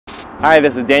Hi,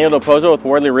 this is Daniel Delpozo with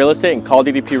Wardley Real Estate and Call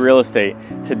DDP Real Estate.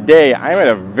 Today, I'm at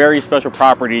a very special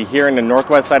property here in the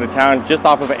northwest side of town, just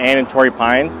off of Ann and Torrey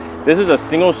Pines. This is a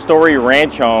single-story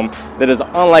ranch home that is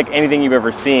unlike anything you've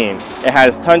ever seen. It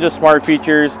has tons of smart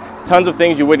features, tons of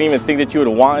things you wouldn't even think that you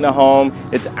would want in a home.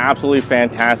 It's absolutely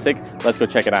fantastic. Let's go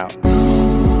check it out.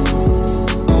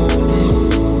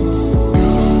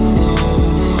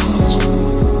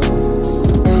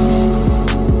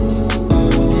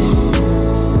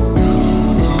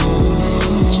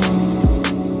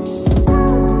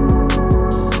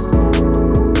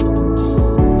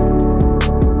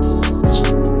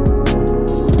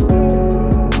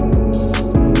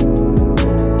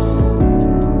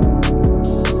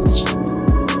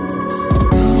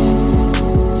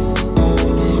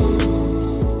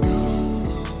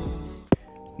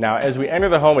 Now, as we enter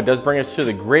the home, it does bring us to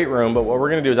the great room, but what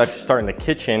we're gonna do is actually start in the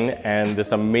kitchen and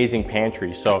this amazing pantry.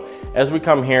 So as we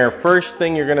come here, first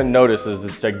thing you're gonna notice is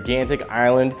this gigantic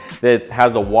island that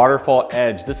has the waterfall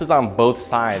edge. This is on both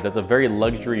sides. That's a very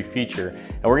luxury feature.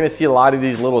 And we're gonna see a lot of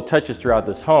these little touches throughout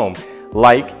this home.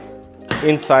 Like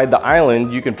inside the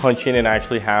island, you can punch in and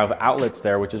actually have outlets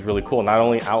there, which is really cool. Not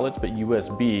only outlets, but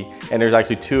USB. And there's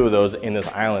actually 2 of those in this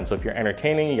island. So if you're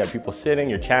entertaining, you got people sitting,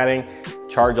 you're chatting,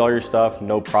 charge all your stuff,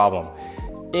 no problem.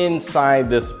 Inside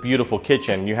this beautiful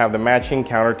kitchen, you have the matching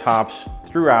countertops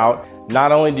throughout.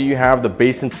 Not only do you have the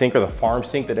basin sink or the farm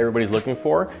sink that everybody's looking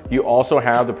for, you also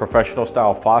have the professional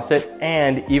style faucet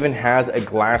and even has a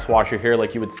glass washer here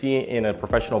like you would see in a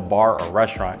professional bar or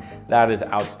restaurant. That is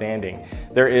outstanding.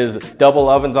 There is double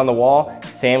ovens on the wall,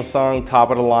 Samsung,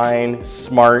 top of the line,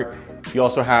 smart. You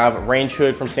also have a range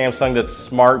hood from Samsung that's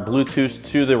smart, Bluetooth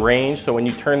to the range. So when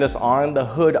you turn this on, the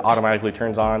hood automatically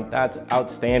turns on. That's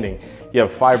outstanding. You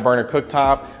have 5-burner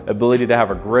cooktop, ability to have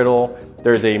a griddle.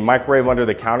 There's a microwave under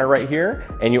the counter right here.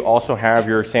 And you also have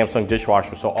your Samsung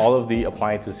dishwasher. So all of the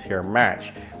appliances here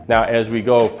match. Now, as we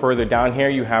go further down here,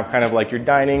 you have kind of like your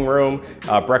dining room,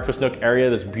 breakfast nook area,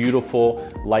 this beautiful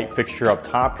light fixture up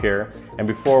top here. And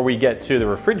before we get to the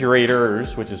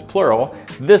refrigerators, which is plural,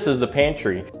 this is the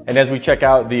pantry. And as we check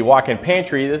out the walk-in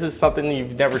pantry, this is something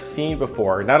you've never seen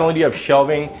before. Not only do you have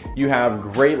shelving, you have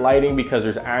great lighting because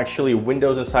there's actually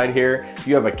windows inside here.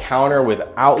 You have a counter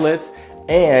with outlets.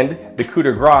 And the coup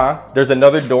de grace, there's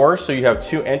another door, so you have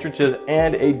 2 entrances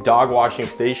and a dog washing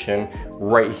station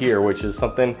right here, which is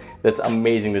something that's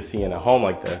amazing to see in a home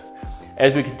like this.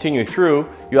 As we continue through,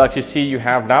 you'll actually see you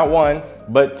have not 1,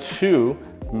 but 2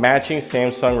 matching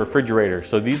Samsung refrigerators.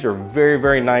 So these are very,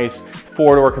 very nice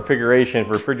 4-door configuration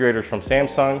refrigerators from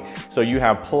Samsung. So you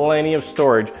have plenty of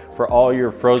storage for all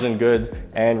your frozen goods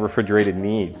and refrigerated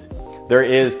needs. There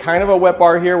is kind of a wet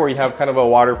bar here where you have kind of a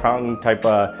water fountain type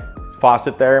of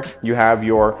faucet there. You have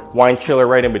your wine chiller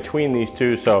right in between these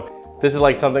 2. So this is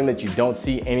like something that you don't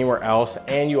see anywhere else.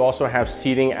 And you also have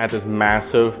seating at this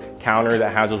massive counter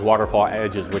that has those waterfall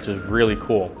edges, which is really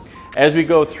cool. As we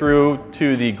go through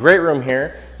to the great room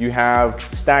here, you have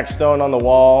stacked stone on the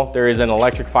wall. There is an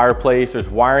electric fireplace. There's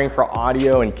wiring for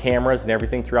audio and cameras and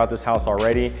everything throughout this house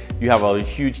already. You have a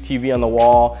huge TV on the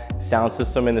wall, sound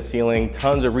system in the ceiling,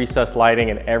 tons of recessed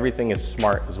lighting, and everything is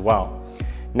smart as well.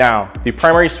 Now, the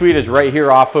primary suite is right here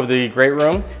off of the great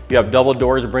room. You have double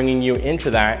doors bringing you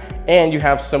into that, and you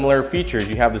have similar features.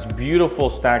 You have this beautiful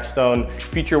stacked stone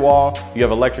feature wall. You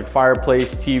have electric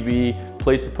fireplace, TV,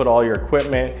 place to put all your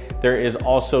equipment. There is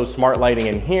also smart lighting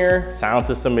in here, sound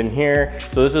system in here.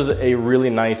 So this is a really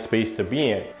nice space to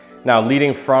be in. Now,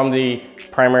 leading from the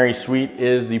primary suite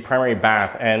is the primary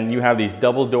bath, and you have these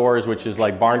double doors, which is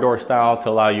like barn door style to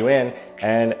allow you in.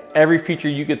 And every feature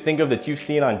you could think of that you've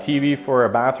seen on TV for a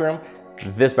bathroom,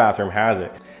 this bathroom has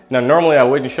it. Now, normally I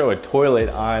wouldn't show a toilet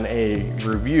on a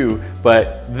review,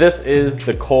 but this is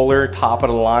the Kohler top of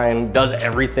the line, does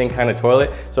everything kind of toilet.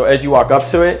 So as you walk up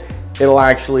to it, it'll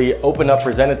actually open up,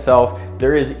 present itself.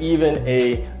 There is even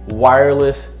a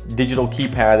wireless digital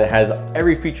keypad that has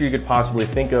every feature you could possibly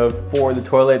think of for the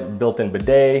toilet, built-in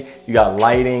bidet, you got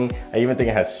lighting, I even think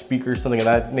it has speakers, something of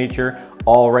that nature,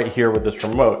 all right here with this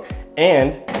remote.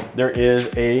 And there is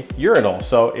a urinal,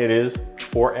 so it is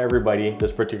for everybody,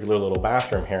 this particular little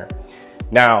bathroom here.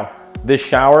 Now, this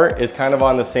shower is kind of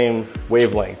on the same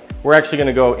wavelength. We're actually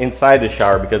gonna go inside the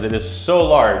shower because it is so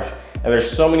large and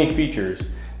there's so many features.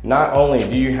 Not only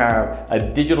do you have a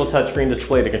digital touchscreen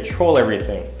display to control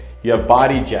everything, you have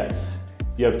body jets,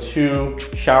 you have 2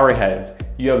 shower heads,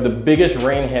 you have the biggest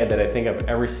rain head that I think I've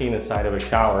ever seen inside of a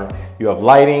shower, you have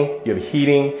lighting, you have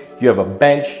heating, you have a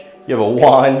bench, you have a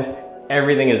wand,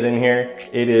 everything is in here.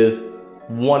 It is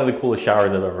one of the coolest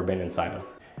showers I've ever been inside of.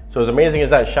 So as amazing as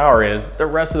that shower is, the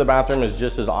rest of the bathroom is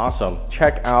just as awesome.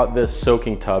 Check out this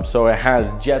soaking tub. So it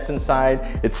has jets inside.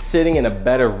 It's sitting in a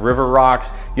bed of river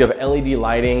rocks. You have LED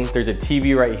lighting. There's a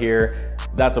TV right here.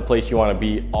 That's a place you want to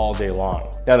be all day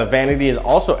long. Now the vanity is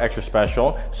also extra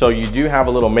special. So you do have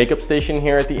a little makeup station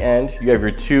here at the end. You have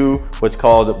your two, what's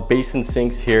called basin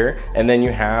sinks here. And then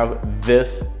you have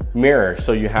this mirror.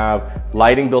 So you have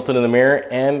lighting built into the mirror,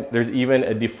 and there's even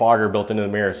a defogger built into the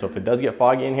mirror. So if it does get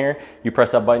foggy in here, you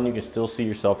press that button, you can still see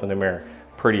yourself in the mirror.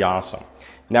 Pretty awesome.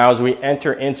 Now, as we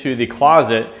enter into the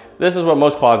closet, this is what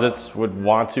most closets would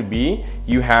want to be.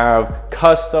 You have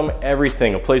custom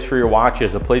everything, a place for your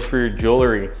watches, a place for your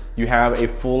jewelry. You have a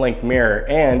full-length mirror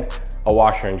and a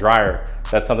washer and dryer.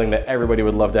 That's something that everybody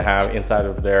would love to have inside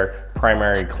of their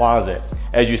primary closet.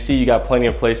 As you see, you got plenty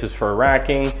of places for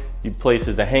racking,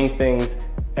 places to hang things.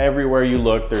 Everywhere you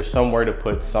look, there's somewhere to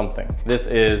put something. This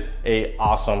is an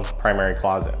awesome primary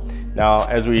closet. Now,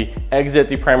 as we exit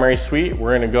the primary suite,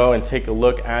 we're gonna go and take a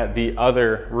look at the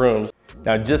other rooms.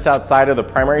 Now, just outside of the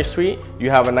primary suite, you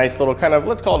have a nice little kind of,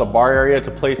 let's call it a bar area. It's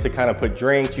a place to kind of put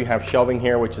drinks. You have shelving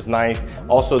here, which is nice.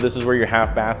 Also, this is where your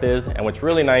half bath is. And what's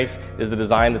really nice is the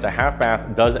design that the half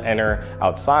bath does enter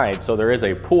outside. So there is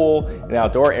a pool, an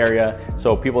outdoor area.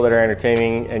 So people that are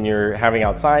entertaining and you're having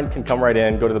outside can come right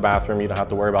in, go to the bathroom. You don't have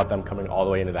to worry about them coming all the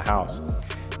way into the house.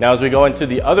 Now, as we go into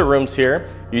the other rooms here,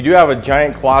 you do have a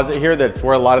giant closet here. That's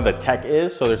where a lot of the tech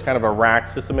is. So there's kind of a rack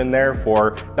system in there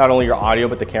for not only your audio,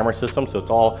 but the camera system. So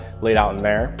it's all laid out in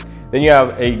there. Then you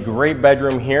have a great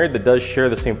bedroom here that does share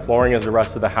the same flooring as the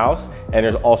rest of the house. And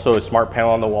there's also a smart panel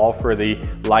on the wall for the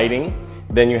lighting.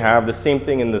 Then you have the same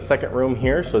thing in the second room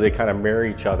here. So they kind of mirror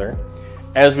each other.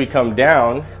 As we come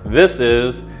down, this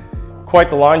is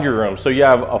quite the laundry room. So you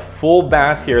have a full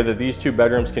bath here that these two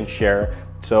bedrooms can share.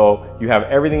 So you have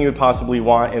everything you would possibly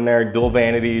want in there, dual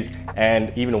vanities,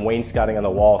 and even wainscoting on the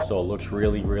wall, so it looks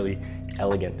really, really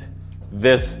elegant.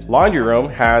 This laundry room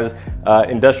has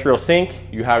industrial sink,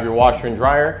 you have your washer and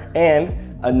dryer,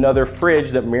 and another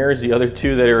fridge that mirrors the other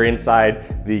two that are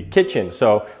inside the kitchen.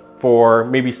 So for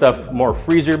maybe stuff more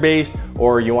freezer based,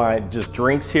 or you want just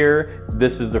drinks here,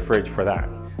 this is the fridge for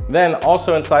that. Then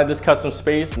also inside this custom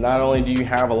space, not only do you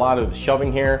have a lot of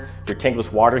shelving here, your tankless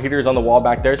water heaters on the wall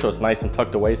back there, so it's nice and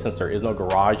tucked away since there is no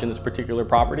garage in this particular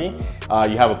property.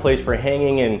 You have a place for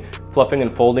hanging and fluffing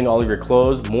and folding all of your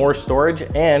clothes, more storage,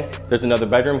 and there's another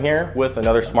bedroom here with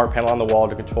another smart panel on the wall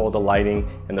to control the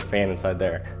lighting and the fan inside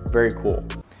there. Very cool.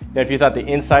 Now, if you thought the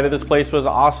inside of this place was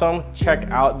awesome, check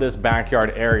out this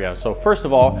backyard area. So first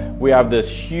of all, we have this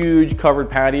huge covered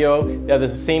patio. You have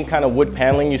the same kind of wood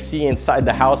paneling you see inside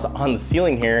the house on the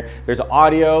ceiling here. There's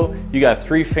audio, you got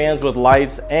 3 fans with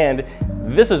lights, and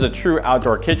this is a true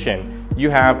outdoor kitchen. You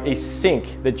have a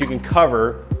sink that you can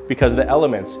cover because of the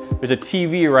elements. There's a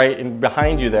TV right in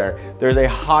behind you there. There's a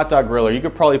hot dog griller. You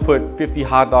could probably put 50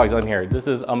 hot dogs on here. This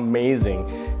is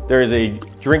amazing. There is a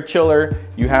drink chiller,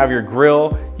 you have your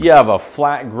grill, you have a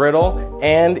flat griddle,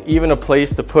 and even a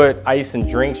place to put ice and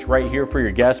drinks right here for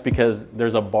your guests because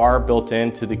there's a bar built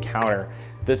into the counter.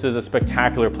 This is a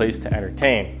spectacular place to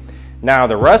entertain. Now,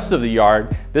 the rest of the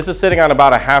yard, this is sitting on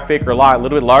about a half-acre lot, a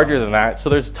little bit larger than that, so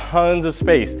there's tons of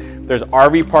space. There's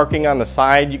RV parking on the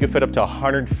side. You can fit up to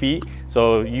 100 feet.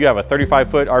 So you have a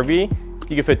 35-foot RV,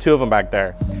 you can fit 2 of them back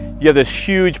there. You have this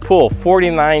huge pool,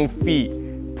 49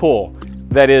 feet pool.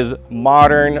 That is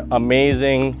modern,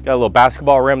 amazing. Got a little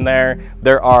basketball rim there.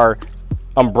 There are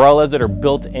umbrellas that are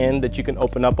built in that you can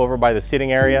open up over by the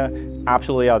seating area.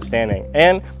 Absolutely outstanding.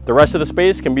 And the rest of the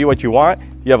space can be what you want.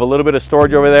 You have a little bit of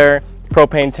storage over there,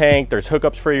 propane tank, there's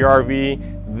hookups for your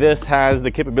RV. This has the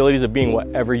capabilities of being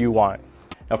whatever you want.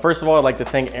 Now, first of all, I'd like to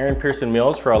thank Erin Pearson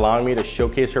Mills for allowing me to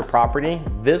showcase her property.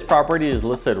 This property is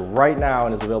listed right now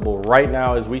and is available right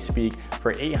now as we speak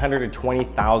for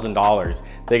 $820,000.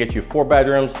 They get you 4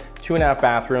 bedrooms, 2.5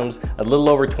 bathrooms, a little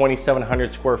over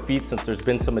 2,700 square feet since there's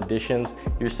been some additions.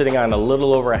 You're sitting on a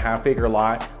little over a half-acre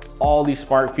lot. All these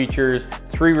smart features,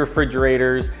 3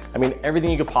 refrigerators. I mean, everything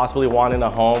you could possibly want in a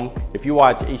home. If you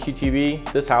watch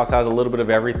HGTV, this house has a little bit of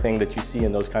everything that you see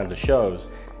in those kinds of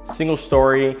shows. Single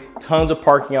story, tons of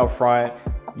parking out front.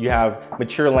 You have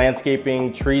mature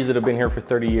landscaping, trees that have been here for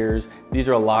 30 years. These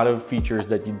are a lot of features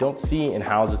that you don't see in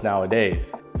houses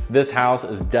nowadays. This house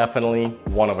is definitely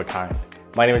one of a kind.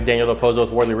 My name is Daniel Del Pozo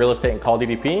with Worley Real Estate and Call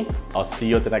DDP. I'll see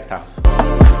you at the next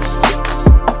house.